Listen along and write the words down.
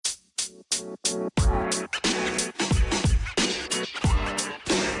Good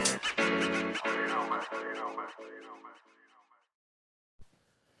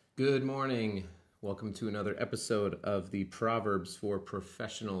morning. Welcome to another episode of the Proverbs for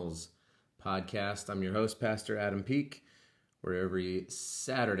Professionals podcast. I'm your host, Pastor Adam Peak. We're every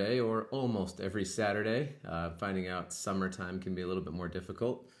Saturday, or almost every Saturday. Finding out summertime can be a little bit more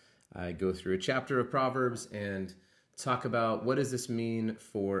difficult. I go through a chapter of Proverbs and talk about what does this mean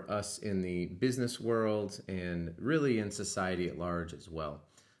for us in the business world and really in society at large as well.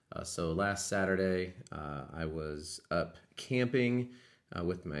 So last Saturday, I was up camping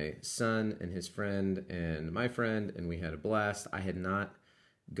with my son and his friend and my friend, and we had a blast. I had not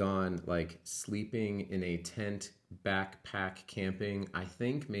gone sleeping in a tent, backpack camping, I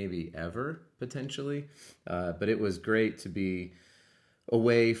think maybe ever, potentially. But it was great to be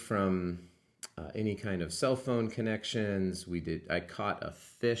away from any kind of cell phone connections. I caught a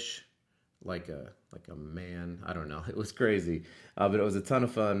fish like a man. I don't know. It was crazy, but it was a ton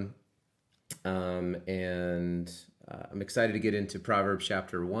of fun. And I'm excited to get into Proverbs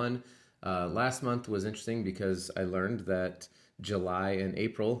chapter 1. Last month was interesting because I learned that July and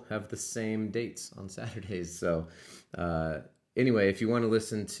April have the same dates on Saturdays. So anyway, if you want to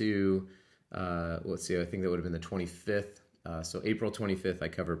listen to, let's see, I think that would have been the 25th. So April 25th, I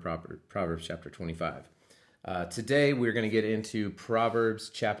covered Proverbs chapter 25. Today, we're going to get into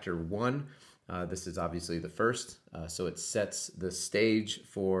Proverbs chapter 1. This is obviously the first, so it sets the stage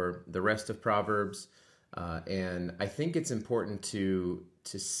for the rest of Proverbs. And I think it's important to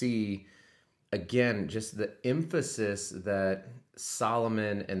see, again, just the emphasis that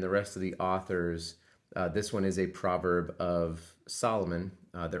Solomon and the rest of the authors, this one is a proverb of Solomon.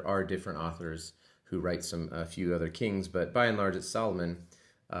 There are different authors who write a few other kings, but by and large it's Solomon.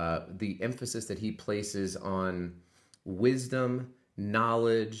 The emphasis that he places on wisdom,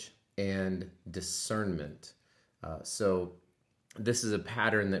 knowledge, and discernment. So this is a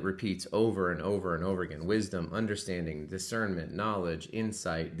pattern that repeats over and over and over again. Wisdom, understanding, discernment, knowledge,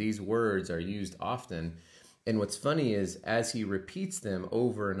 insight. These words are used often. And what's funny is as he repeats them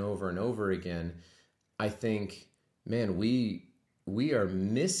over and over and over again, I think, man, we are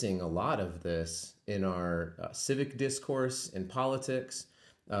missing a lot of this in our civic discourse and politics.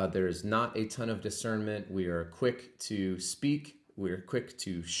 There's not a ton of discernment. We are quick to speak. We're quick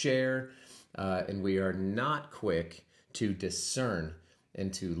to share. And we are not quick to discern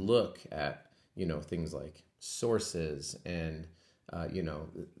and to look at, things like sources and,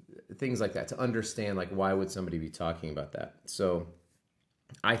 things like that, to understand, why would somebody be talking about that? So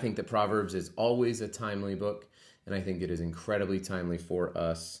I think that Proverbs is always a timely book, and I think it is incredibly timely for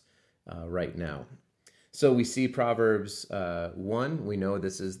us right now. So we see Proverbs 1. We know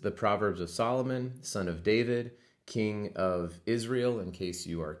this is the Proverbs of Solomon, son of David, king of Israel, in case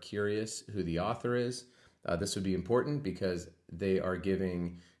you are curious who the author is. This would be important because they are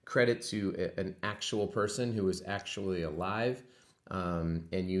giving credit to an actual person who is actually alive, and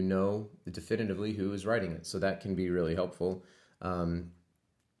definitively who is writing it. So that can be really helpful.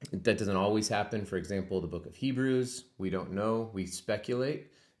 That doesn't always happen. For example, the book of Hebrews, we don't know, we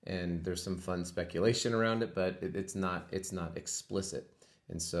speculate, and there's some fun speculation around it, but it's not explicit.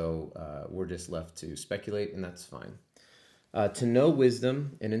 And so we're just left to speculate, and that's fine. To know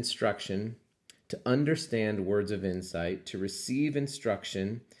wisdom and instruction, to understand words of insight, to receive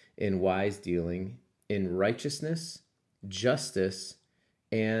instruction in wise dealing, in righteousness, justice,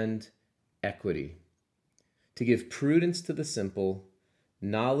 and equity. To give prudence to the simple,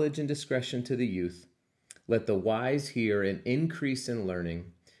 knowledge and discretion to the youth. Let the wise hear and increase in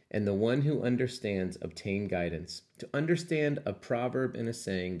learning, and the one who understands obtain guidance. To understand a proverb and a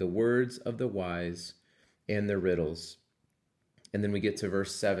saying, the words of the wise and their riddles. And then we get to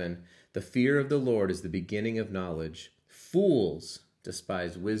verse 7. The fear of the Lord is the beginning of knowledge. Fools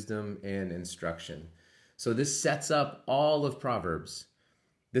despise wisdom and instruction. So this sets up all of Proverbs.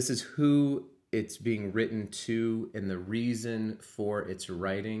 This is who it's being written to and the reason for its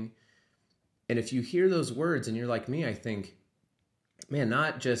writing. And if you hear those words and you're like me, I think, man,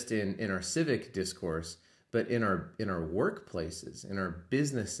 not just in our civic discourse, but in our workplaces, in our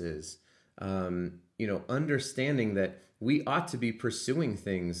businesses, understanding that we ought to be pursuing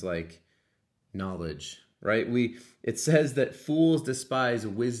things like knowledge, right? It says that fools despise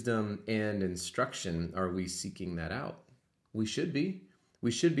wisdom and instruction. Are we seeking that out? We should be.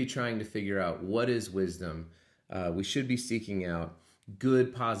 We should be trying to figure out what is wisdom. We should be seeking out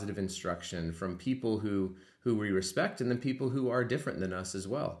good, positive instruction from people who we respect and then people who are different than us as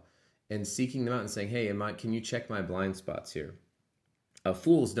well, and seeking them out and saying, hey, can you check my blind spots here?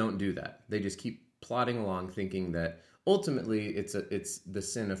 Fools don't do that. They just keep plodding along thinking that ultimately it's the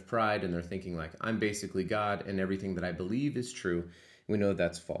sin of pride, and they're thinking like, I'm basically God and everything that I believe is true. We know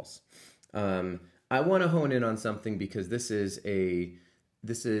that's false. I want to hone in on something because this is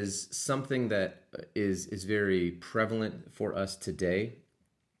something that is very prevalent for us today,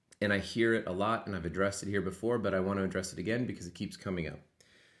 and I hear it a lot, and I've addressed it here before, but I want to address it again because it keeps coming up.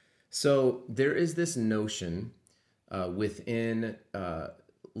 So there is this notion within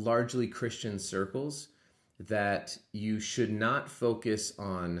largely Christian circles that you should not focus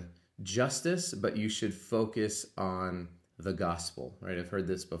on justice, but you should focus on the gospel, right? I've heard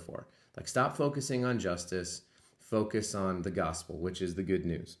this before. Like, stop focusing on justice, focus on the gospel, which is the good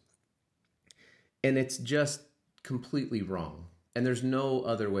news. And it's just completely wrong. And there's no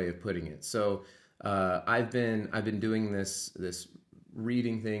other way of putting it. So I've been doing this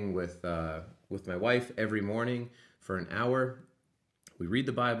reading thing with my wife every morning for an hour. We read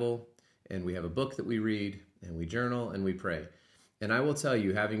the Bible, and we have a book that we read, and we journal, and we pray. And I will tell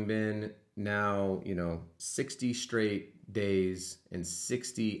you, having been now, 60 straight days and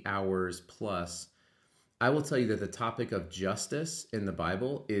 60 hours plus, I will tell you that the topic of justice in the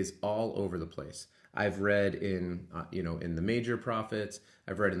Bible is all over the place. I've read in the major prophets.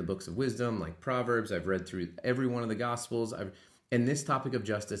 I've read in the books of wisdom, like Proverbs. I've read through every one of the Gospels. And this topic of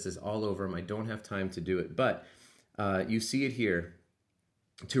justice is all over them. I don't have time to do it. But you see it here.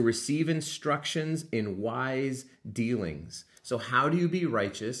 To receive instructions in wise dealings. So how do you be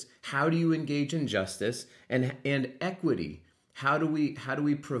righteous? How do you engage in justice and equity? How do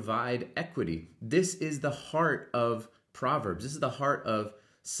we provide equity? This is the heart of Proverbs. This is the heart of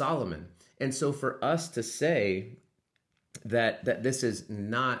Solomon. And so for us to say that this is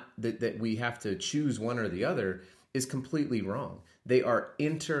not, that we have to choose one or the other is completely wrong. They are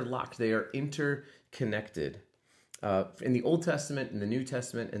interlocked. They are interconnected. In the Old Testament, in the New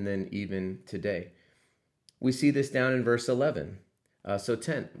Testament, and then even today. We see this down in verse 11.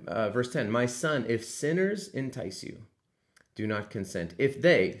 Verse 10, my son, if sinners entice you, do not consent. If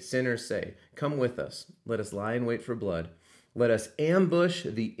they, sinners, say, come with us, let us lie in wait for blood. Let us ambush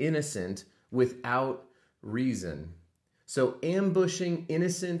the innocent without reason. So ambushing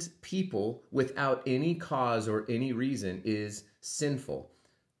innocent people without any cause or any reason is sinful.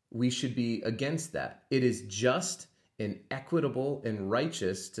 We should be against that. It is just and equitable and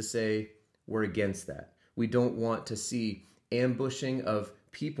righteous to say we're against that. We don't want to see ambushing of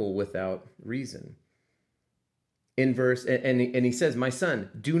people without reason. In verse, and he says, my son,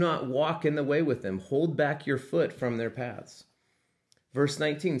 do not walk in the way with them. Hold back your foot from their paths. Verse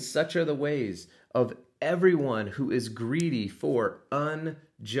 19, such are the ways of everyone who is greedy for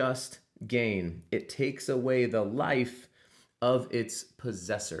unjust gain. It takes away the life of its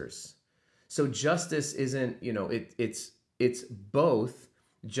possessors. So justice isn't, it's both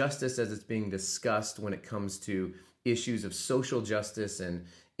justice as it's being discussed when it comes to issues of social justice and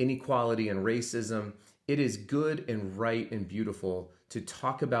inequality and racism. It is good and right and beautiful to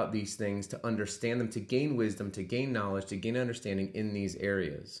talk about these things, to understand them, to gain wisdom, to gain knowledge, to gain understanding in these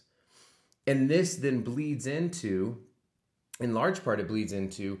areas. And this then bleeds into, in large part, it bleeds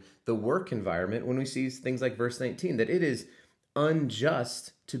into the work environment when we see things like verse 19, that it is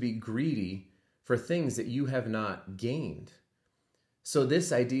unjust to be greedy for things that you have not gained. So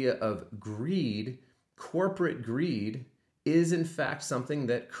this idea of greed, corporate greed, is in fact something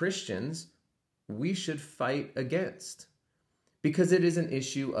that Christians, we should fight against because it is an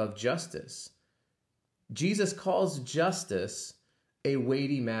issue of justice. Jesus calls justice a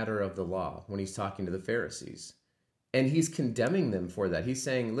weighty matter of the law when he's talking to the Pharisees. And he's condemning them for that. He's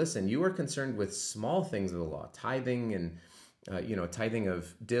saying, listen, you are concerned with small things of the law, tithing and tithing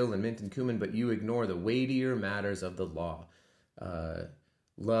of dill and mint and cumin, but you ignore the weightier matters of the law.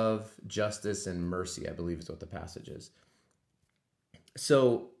 Love, justice, and mercy, I believe is what the passage is.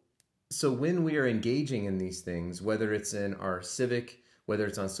 So when we are engaging in these things, whether it's in our civic, whether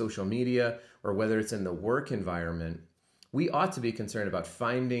it's on social media, or whether it's in the work environment, we ought to be concerned about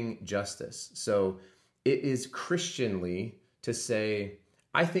finding justice. So it is Christianly to say,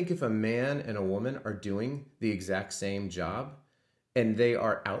 I think if a man and a woman are doing the exact same job and they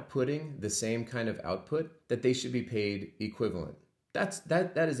are outputting the same kind of output, that they should be paid equivalent.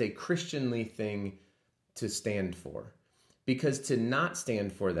 That is a Christianly thing to stand for. Because to not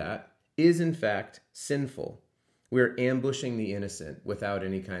stand for that is in fact sinful. We're ambushing the innocent without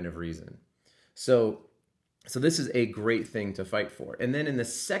any kind of reason. So this is a great thing to fight for. And then in the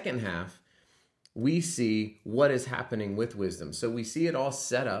second half, we see what is happening with wisdom. So we see it all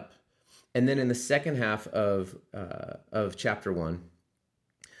set up. And then in the second half of chapter 1,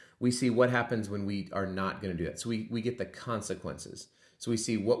 we see what happens when we are not going to do that. So we get the consequences. So we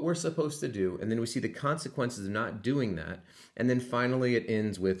see what we're supposed to do, and then we see the consequences of not doing that. And then finally, it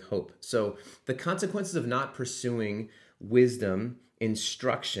ends with hope. So the consequences of not pursuing wisdom,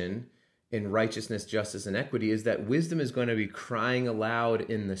 instruction in righteousness, justice, and equity is that wisdom is going to be crying aloud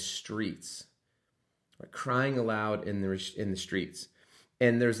in the streets, right? Crying aloud in the streets.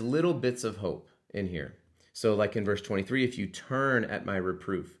 And there's little bits of hope in here. So like in verse 23, if you turn at my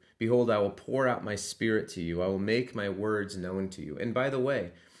reproof, behold, I will pour out my spirit to you. I will make my words known to you. And by the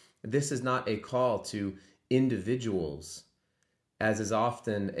way, this is not a call to individuals, as is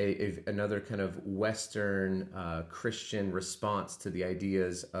often another kind of Western Christian response to the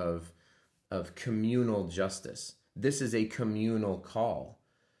ideas of communal justice. This is a communal call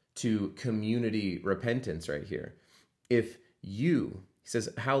to community repentance right here. If you, he says,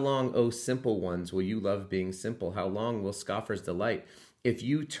 how long, O simple ones, will you love being simple? How long will scoffers delight? If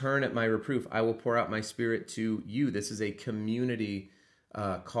you turn at my reproof, I will pour out my spirit to you. This is a community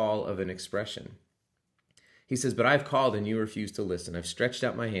call of an expression. He says, but I've called and you refuse to listen. I've stretched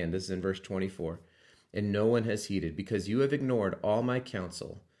out my hand. This is in verse 24. And no one has heeded. Because you have ignored all my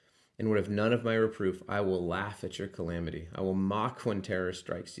counsel and would have none of my reproof, I will laugh at your calamity. I will mock when terror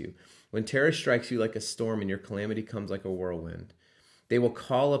strikes you. When terror strikes you like a storm and your calamity comes like a whirlwind. They will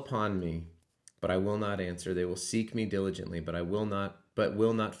call upon me, but I will not answer. They will seek me diligently, but will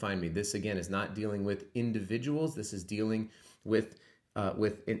not find me. This again is not dealing with individuals. This is dealing with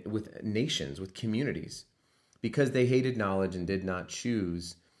nations, with communities, because they hated knowledge and did not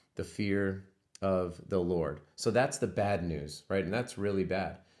choose the fear of the Lord. So that's the bad news, right? And that's really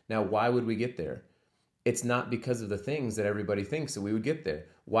bad. Now, why would we get there? It's not because of the things that everybody thinks that we would get there.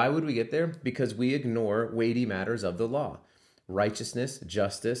 Why would we get there? Because we ignore weighty matters of the law, righteousness,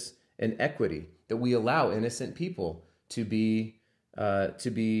 justice, and equity, that we allow innocent people to be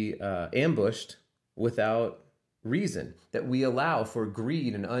ambushed without reason, that we allow for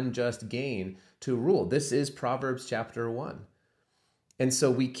greed and unjust gain to rule. This is Proverbs chapter 1. And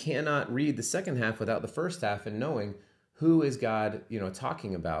so we cannot read the second half without the first half and knowing who is God,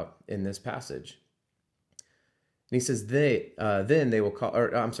 talking about in this passage. And he says, then they will call,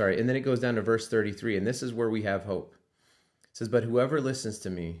 and then it goes down to verse 33, and this is where we have hope. It says, but whoever listens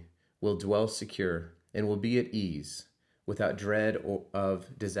to me will dwell secure and will be at ease without dread of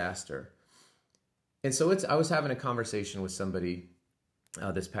disaster. And so I was having a conversation with somebody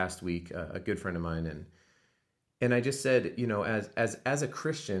this past week, a good friend of mine, and I just said, as a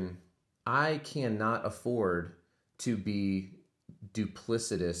Christian, I cannot afford to be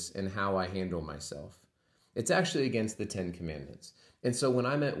duplicitous in how I handle myself. It's actually against the 10 Commandments. And so when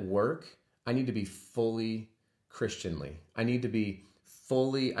I'm at work, I need to be fully Christianly. I need to be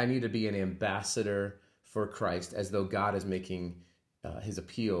an ambassador for Christ, as though God is making his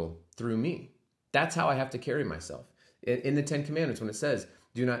appeal through me. That's how I have to carry myself. In the 10 Commandments, when it says,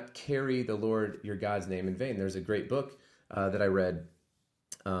 do not carry the Lord your God's name in vain. There's a great book that I read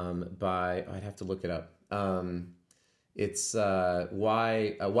I'd have to look it up. It's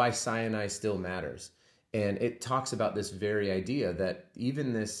Why Sinai Still Matters. And it talks about this very idea that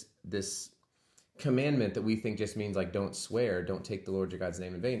even this commandment that we think just means like don't swear, don't take the Lord your God's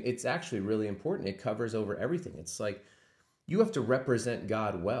name in vain, it's actually really important. It covers over everything. It's like you have to represent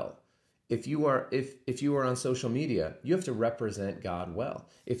God well. If you are on social media, you have to represent God well.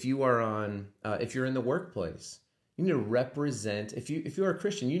 If you're in the workplace, you need to represent. If you are a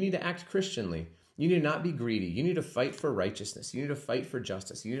Christian, you need to act Christianly. You need to not be greedy. You need to fight for righteousness. You need to fight for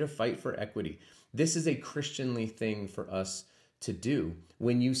justice. You need to fight for equity. This is a Christianly thing for us to do.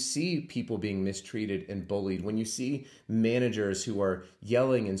 When you see people being mistreated and bullied, when you see managers who are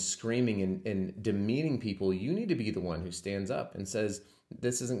yelling and screaming and demeaning people, you need to be the one who stands up and says,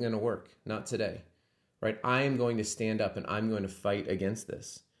 this isn't going to work. Not today, right? I am going to stand up and I'm going to fight against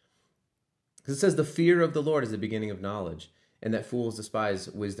this. Because it says the fear of the Lord is the beginning of knowledge, and that fools despise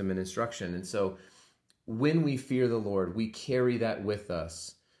wisdom and instruction. And so when we fear the Lord, we carry that with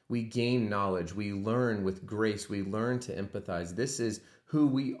us. We gain knowledge. We learn with grace. We learn to empathize. This is who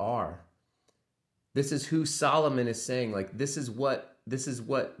we are. This is who Solomon is saying, like, this is what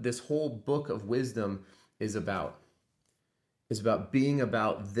this whole book of wisdom is about. It's about being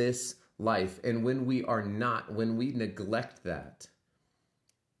about this life. And when we neglect that,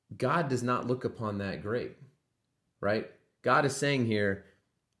 God does not look upon that great, right? God is saying here,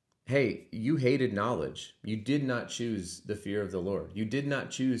 hey, you hated knowledge. You did not choose the fear of the Lord. You did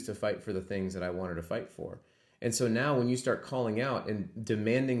not choose to fight for the things that I wanted to fight for. And so now when you start calling out and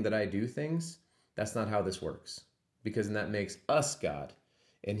demanding that I do things, that's not how this works. Because then that makes us God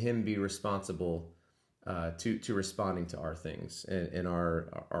and him be responsible to responding to our things and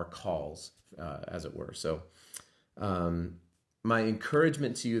our calls, as it were. So my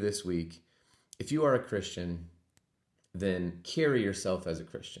encouragement to you this week, if you are a Christian, then carry yourself as a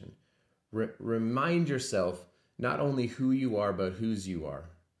Christian. Remind yourself not only who you are, but whose you are,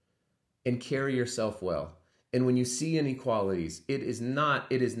 and carry yourself well. And when you see inequalities, it is not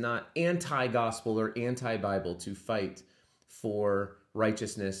anti-gospel or anti-Bible to fight for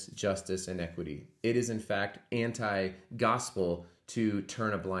righteousness, justice, and equity. It is in fact anti-gospel to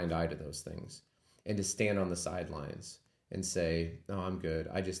turn a blind eye to those things and to stand on the sidelines and say, "No, I'm good.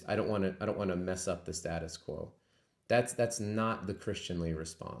 I don't want to mess up the status quo." That's not the Christianly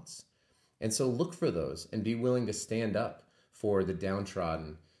response. And so look for those and be willing to stand up for the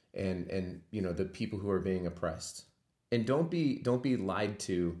downtrodden and the people who are being oppressed. And don't be lied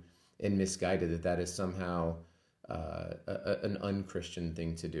to and misguided that is somehow an unchristian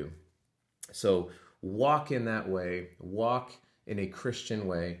thing to do. So walk in that way, walk in a Christian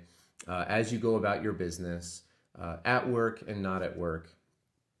way as you go about your business, at work and not at work.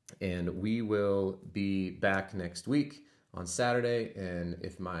 And we will be back next week on Saturday. And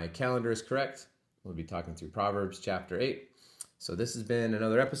if my calendar is correct, we'll be talking through Proverbs chapter 8. So this has been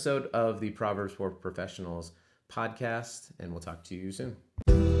another episode of the Proverbs for Professionals podcast, and we'll talk to you soon.